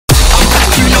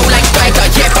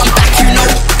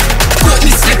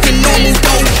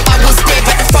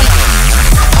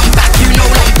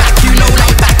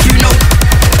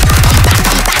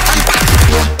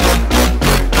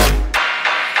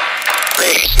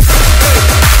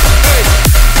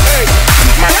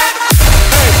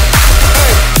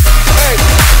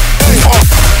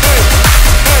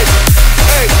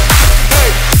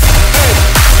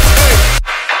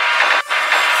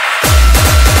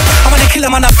Kill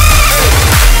him on the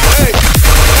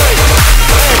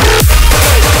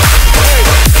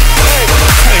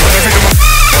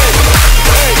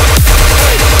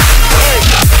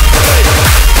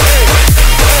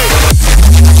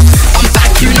I'm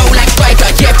back, you know, like striker.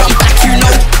 Yeah, I'm back, you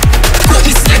know. Got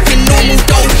me slipping normal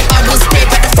though. I was dead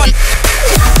at the front.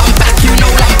 I'm back, you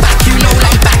know, I'm back, you know,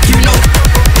 I'm back, you know.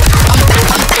 I'm back,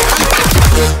 I'm back, I'm back.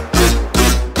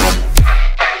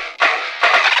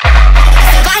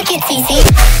 Back it, TC.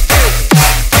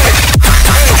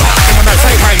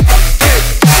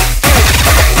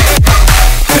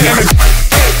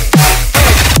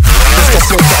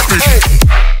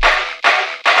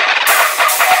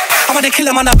 I wanna kill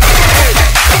him on the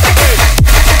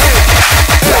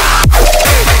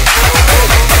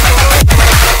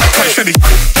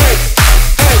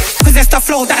cause that's the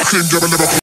flow that